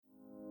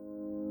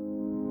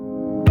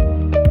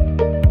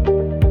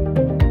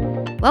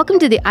Welcome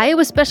to the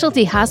Iowa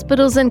Specialty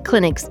Hospitals and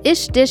Clinics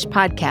Ish Dish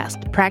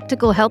Podcast,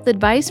 practical health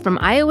advice from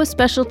Iowa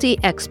specialty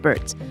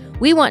experts.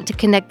 We want to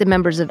connect the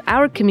members of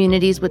our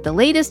communities with the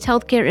latest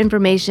healthcare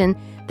information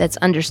that's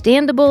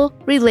understandable,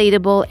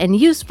 relatable, and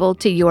useful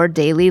to your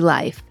daily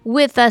life.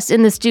 With us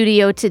in the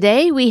studio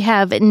today, we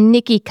have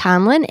Nikki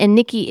Conlon, and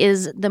Nikki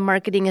is the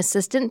marketing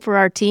assistant for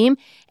our team,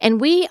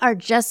 and we are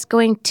just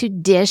going to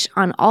dish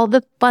on all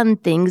the fun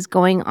things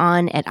going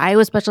on at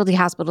Iowa Specialty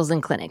Hospitals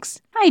and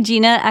Clinics. Hi,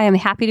 Gina. I am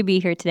happy to be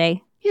here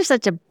today. You're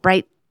such a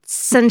bright,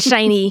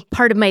 sunshiny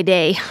part of my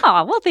day.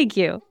 Oh, well, thank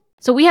you.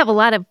 So we have a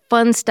lot of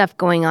fun stuff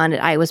going on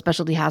at Iowa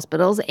Specialty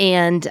Hospitals,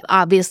 and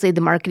obviously the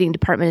marketing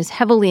department is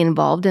heavily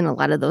involved in a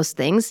lot of those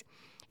things,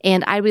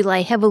 and I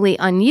rely heavily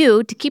on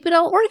you to keep it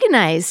all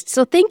organized.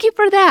 So thank you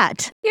for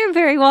that. You're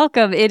very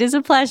welcome. It is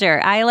a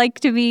pleasure. I like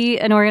to be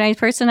an organized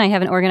person. I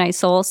have an organized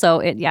soul, so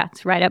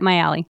it's right up my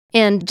alley.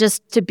 And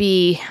just to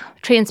be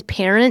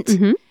transparent,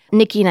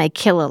 Nikki and I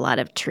kill a lot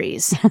of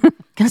trees.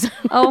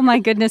 Oh my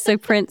goodness, I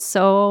print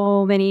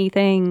so many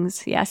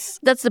things. Yes.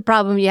 That's the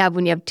problem you have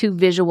when you have two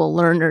visual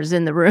learners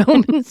in the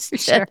room.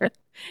 Sure.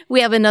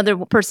 We have another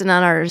person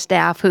on our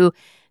staff who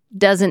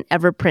doesn't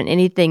ever print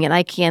anything, and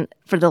I can't,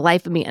 for the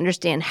life of me,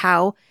 understand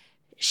how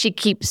she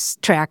keeps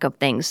track of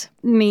things.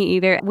 Me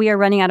either. We are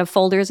running out of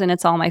folders, and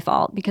it's all my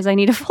fault because I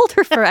need a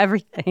folder for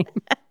everything.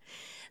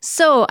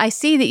 So I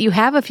see that you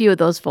have a few of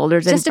those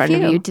folders in front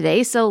of you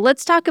today. So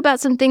let's talk about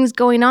some things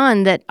going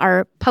on that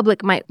our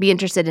public might be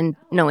interested in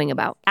knowing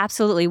about.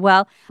 Absolutely.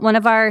 Well, one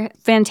of our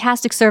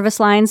fantastic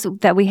service lines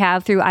that we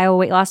have through Iowa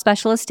Weight Loss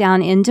Specialists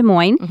down in Des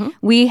Moines,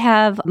 we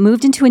have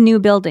moved into a new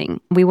building.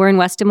 We were in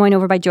West Des Moines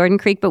over by Jordan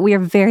Creek, but we are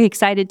very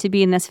excited to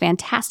be in this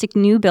fantastic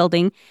new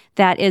building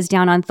that is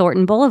down on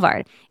Thornton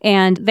Boulevard.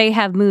 And they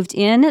have moved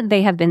in.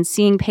 They have been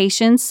seeing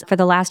patients for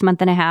the last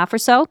month and a half or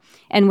so.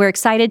 And we're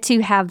excited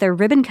to have their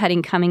ribbon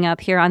cutting coming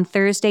up here on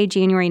Thursday,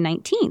 January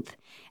 19th.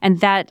 And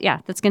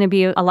that's going to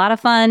be a lot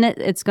of fun.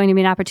 It's going to be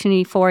an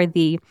opportunity for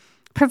the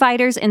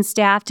providers and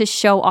staff to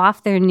show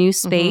off their new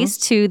space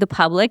to the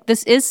public.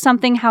 This is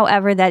something,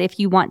 however, that if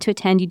you want to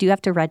attend, you do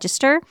have to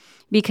register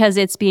because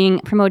it's being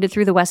promoted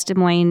through the West Des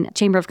Moines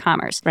Chamber of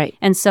Commerce. Right.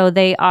 And so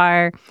they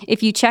are,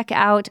 if you check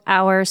out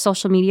our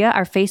social media,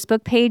 our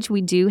Facebook page,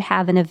 we do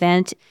have an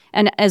event,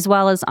 and as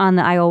well as on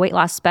the Iowa Weight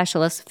Loss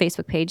Specialist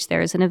Facebook page,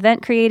 there is an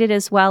event created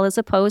as well as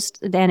a post,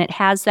 and it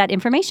has that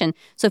information.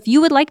 So if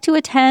you would like to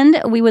attend,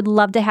 we would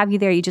love to have you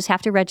there. You just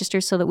have to register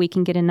so that we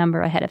can get a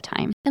number ahead of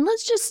time. And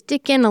let's just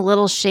stick in a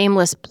little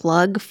shameless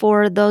plug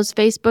for those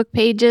Facebook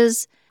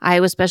pages.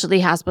 Iowa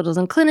Specialty Hospitals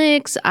and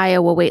Clinics,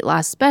 Iowa Weight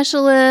Loss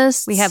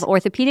Specialists. We have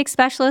orthopedic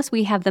specialists.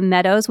 We have the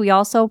Meadows. We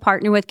also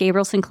partner with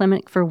Gabrielson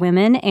Clinic for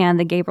Women and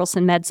the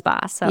Gabrielson Med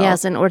Spa. So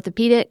yes, and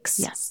orthopedics.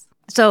 Yes.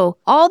 So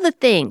all the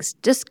things,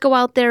 just go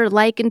out there,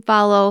 like and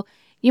follow.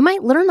 You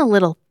might learn a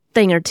little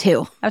thing or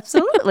two.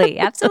 Absolutely.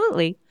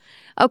 Absolutely.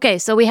 Okay,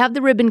 so we have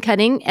the ribbon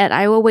cutting at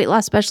Iowa Weight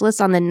Loss Specialists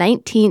on the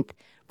 19th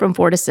from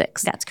 4 to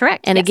 6. That's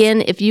correct. And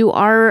again, if you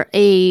are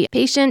a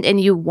patient and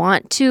you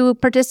want to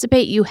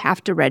participate, you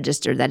have to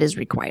register. That is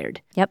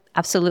required. Yep,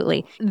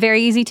 absolutely.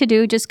 Very easy to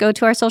do. Just go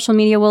to our social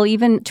media. We'll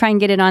even try and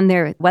get it on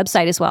their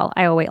website as well,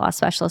 Iowa Weight Loss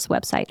Specialist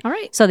website. All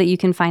right. So that you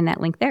can find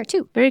that link there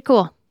too. Very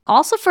cool.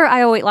 Also for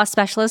Iowa Weight Loss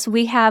Specialists,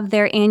 we have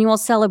their annual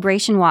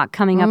celebration walk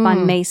coming up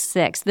on May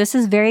 6th. This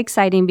is very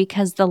exciting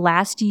because the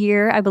last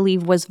year, I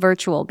believe, was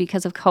virtual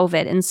because of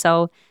COVID. And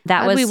so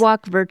that was... we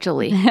walk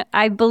virtually?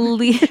 I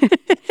believe...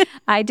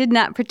 I did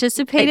not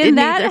participate in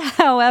that. Either.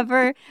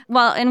 However,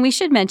 and we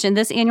should mention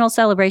this annual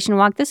celebration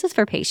walk, this is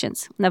for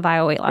patients of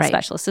Iowa Weight Loss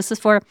Specialists. This is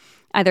for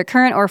either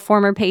current or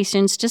former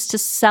patients just to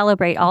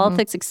celebrate all of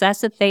the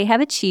success that they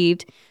have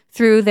achieved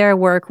through their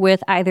work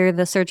with either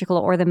the surgical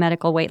or the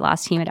medical weight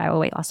loss team at Iowa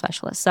Weight Loss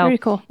Specialists. So very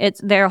cool.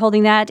 They're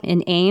holding that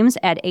in Ames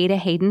at Ada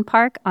Hayden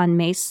Park on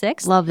May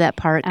 6th. Love that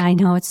park. I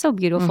know. It's so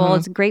beautiful.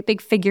 It's a great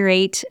big figure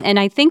 8. And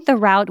I think the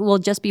route will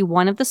just be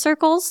one of the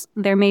circles.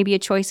 There may be a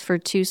choice for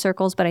 2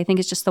 circles, but I think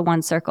it's just the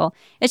one circle.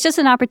 It's just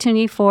an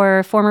opportunity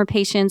for former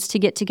patients to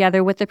get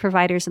together with the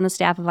providers and the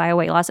staff of Iowa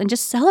Weight Loss and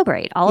just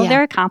celebrate all of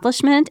their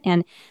accomplishment.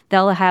 And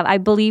they'll have, I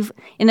believe,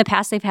 in the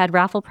past, they've had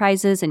raffle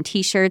prizes and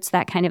T-shirts,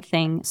 that kind of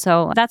thing.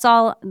 So that's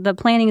all. The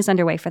planning is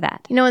underway for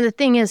that. You know, and the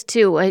thing is,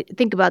 too, I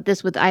think about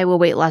this with Iowa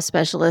Weight Loss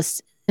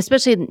Specialists,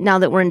 especially now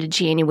that we're into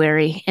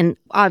January, and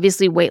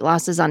obviously weight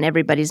loss is on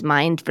everybody's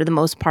mind for the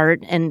most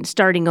part, and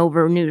starting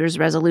over New Year's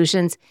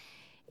resolutions.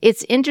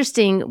 It's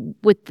interesting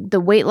with the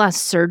weight loss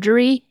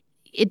surgery,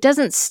 it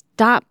doesn't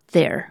stop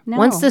there. No.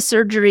 Once the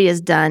surgery is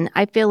done,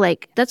 I feel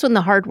like that's when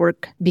the hard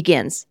work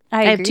begins.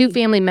 I have agree. 2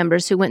 family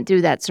members who went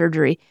through that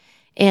surgery,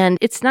 and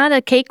it's not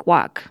a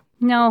cakewalk.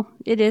 No,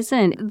 it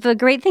isn't. The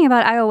great thing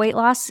about Iowa Weight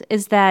Loss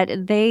is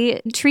that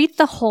they treat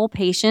the whole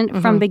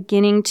patient from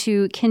beginning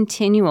to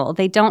continual.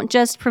 They don't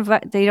just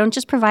provide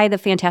the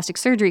fantastic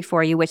surgery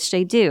for you, which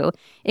they do.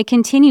 It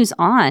continues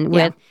on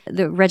with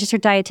the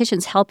registered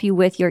dietitians help you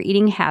with your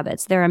eating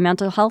habits. There are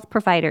mental health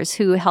providers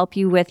who help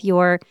you with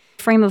your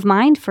frame of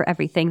mind for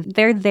everything.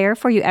 They're there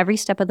for you every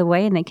step of the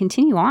way, and they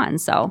continue on.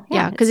 So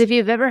because if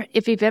you've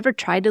ever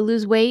tried to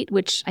lose weight,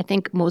 which I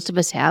think most of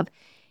us have,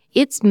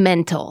 it's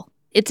mental.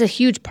 It's a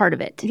huge part of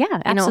it.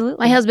 Yeah,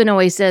 absolutely. My husband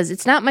always says,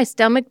 it's not my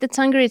stomach that's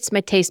hungry, it's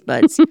my taste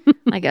buds.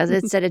 I guess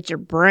it said it's your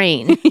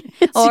brain.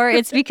 Or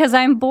it's because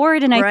I'm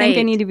bored and I think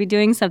I need to be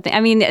doing something.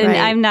 I mean, and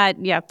I'm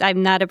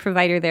not a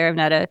provider there. I'm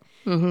not a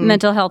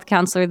mental health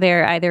counselor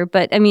there either.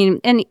 But I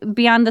mean, and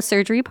beyond the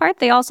surgery part,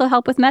 they also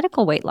help with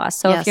medical weight loss.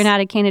 So if you're not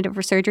a candidate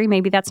for surgery,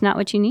 maybe that's not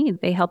what you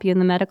need. They help you in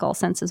the medical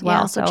sense as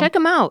well. Yeah, so check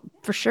them out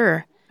for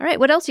sure. All right,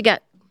 what else you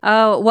got?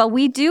 Oh, well,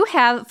 we do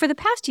have, for the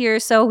past year or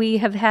so, we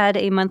have had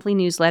a monthly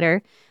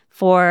newsletter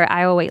for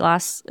Iowa Weight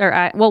Loss.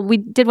 We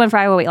did one for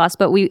Iowa Weight Loss,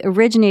 but we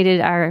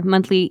originated our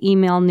monthly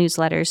email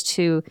newsletters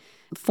to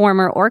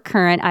former or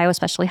current Iowa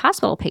Specialty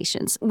Hospital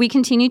patients. We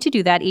continue to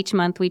do that each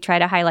month. We try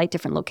to highlight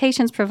different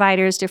locations,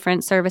 providers,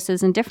 different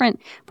services, and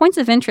different points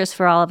of interest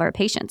for all of our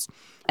patients.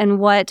 And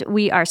what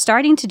we are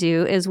starting to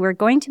do is we're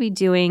going to be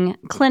doing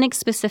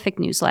clinic-specific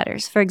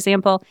newsletters. For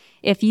example,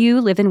 if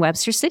you live in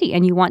Webster City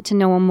and you want to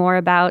know more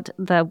about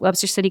the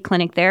Webster City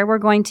Clinic there, we're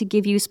going to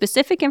give you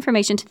specific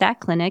information to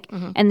that clinic,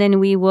 and then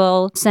we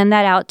will send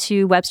that out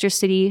to Webster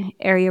City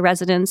area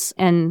residents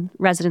and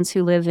residents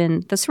who live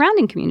in the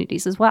surrounding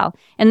communities as well.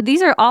 And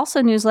these are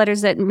also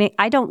newsletters that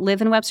I don't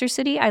live in Webster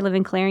City, I live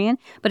in Clarion,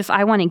 but if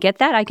I want to get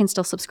that, I can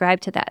still subscribe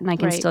to that and I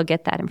can still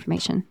get that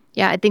information.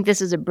 Yeah, I think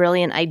this is a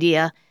brilliant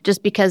idea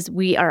just because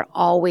we are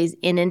always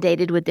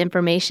inundated with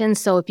information.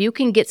 So if you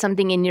can get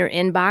something in your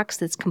inbox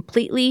that's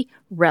completely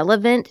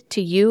relevant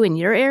to you in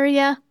your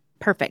area,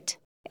 perfect.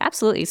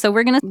 Absolutely. So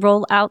we're going to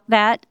roll out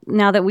that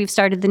now that we've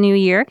started the new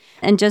year.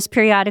 And just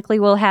periodically,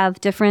 we'll have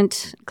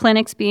different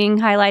clinics being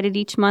highlighted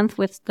each month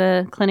with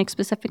the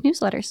clinic-specific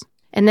newsletters.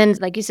 And then,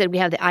 like you said, we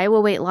have the Iowa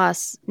Weight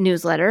Loss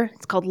newsletter.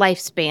 It's called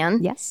Lifespan.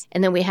 Yes.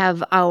 And then we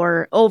have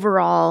our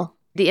overall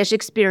the Ish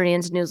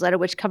Experience newsletter,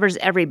 which covers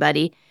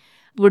everybody.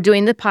 We're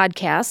doing the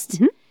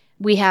podcast.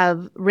 We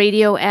have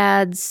radio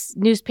ads,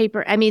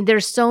 newspaper. I mean,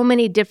 there's so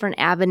many different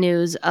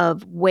avenues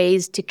of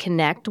ways to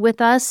connect with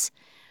us.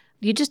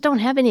 You just don't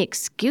have any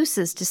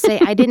excuses to say,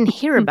 I didn't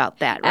hear about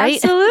that, right?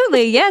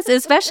 Absolutely, yes.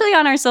 Especially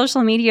on our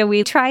social media,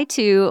 we try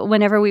to,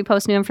 whenever we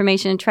post new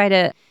information, try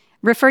to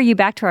refer you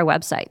back to our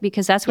website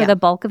because that's where the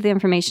bulk of the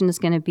information is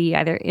going to be,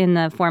 either in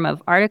the form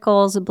of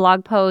articles,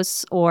 blog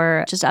posts,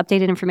 or just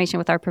updated information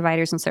with our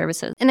providers and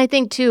services. And I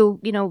think, too,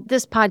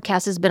 this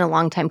podcast has been a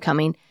long time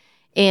coming,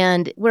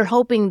 and we're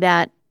hoping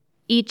that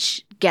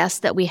each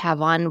guest that we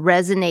have on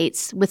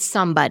resonates with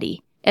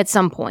somebody at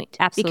some point.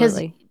 Absolutely. Because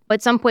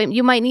at some point,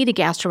 you might need a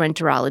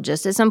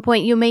gastroenterologist. At some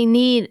point, you may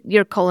need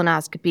your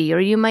colonoscopy, or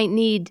you might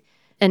need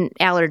an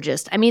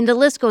allergist. I mean, the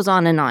list goes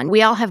on and on.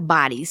 We all have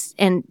bodies,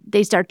 and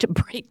they start to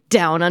break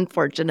down,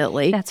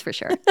 unfortunately. That's for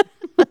sure.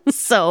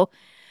 So,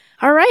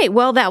 all right.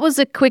 Well, that was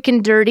a quick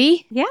and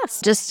dirty.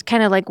 Yes. Just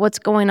kind of like what's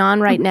going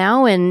on right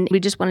now, and we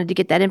just wanted to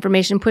get that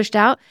information pushed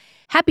out.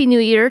 Happy New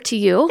Year to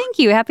you. Thank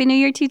you. Happy New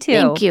Year to you, too.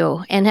 Thank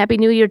you. And Happy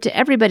New Year to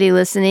everybody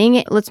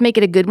listening. Let's make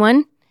it a good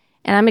one.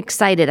 And I'm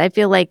excited. I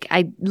feel like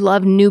I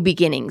love new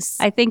beginnings.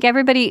 I think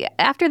everybody,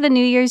 after the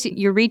New Year's,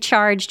 you're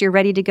recharged, you're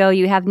ready to go,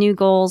 you have new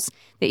goals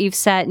that you've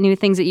set, new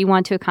things that you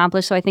want to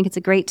accomplish. So I think it's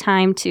a great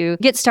time to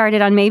get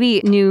started on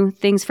maybe new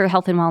things for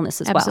health and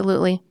wellness as well.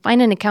 Absolutely.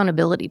 Find an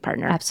accountability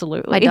partner.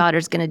 Absolutely. My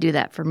daughter's going to do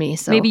that for me.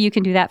 So maybe you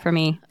can do that for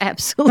me.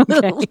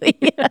 Absolutely.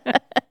 Okay.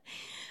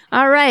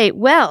 All right.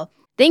 Well,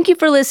 thank you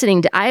for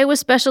listening to Iowa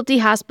Specialty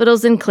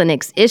Hospitals and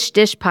Clinics Ish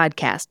Dish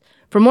Podcast.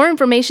 For more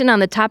information on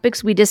the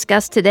topics we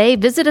discussed today,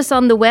 visit us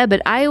on the web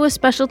at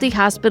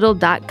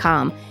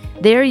iowaspecialtyhospital.com.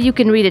 There you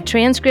can read a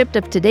transcript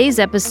of today's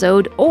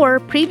episode or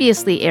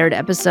previously aired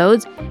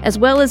episodes, as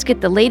well as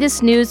get the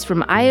latest news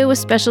from Iowa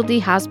Specialty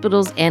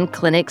Hospitals and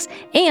Clinics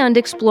and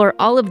explore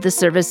all of the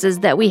services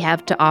that we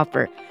have to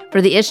offer.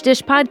 For the Ish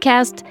Dish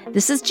Podcast,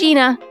 this is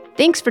Gina.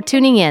 Thanks for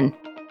tuning in.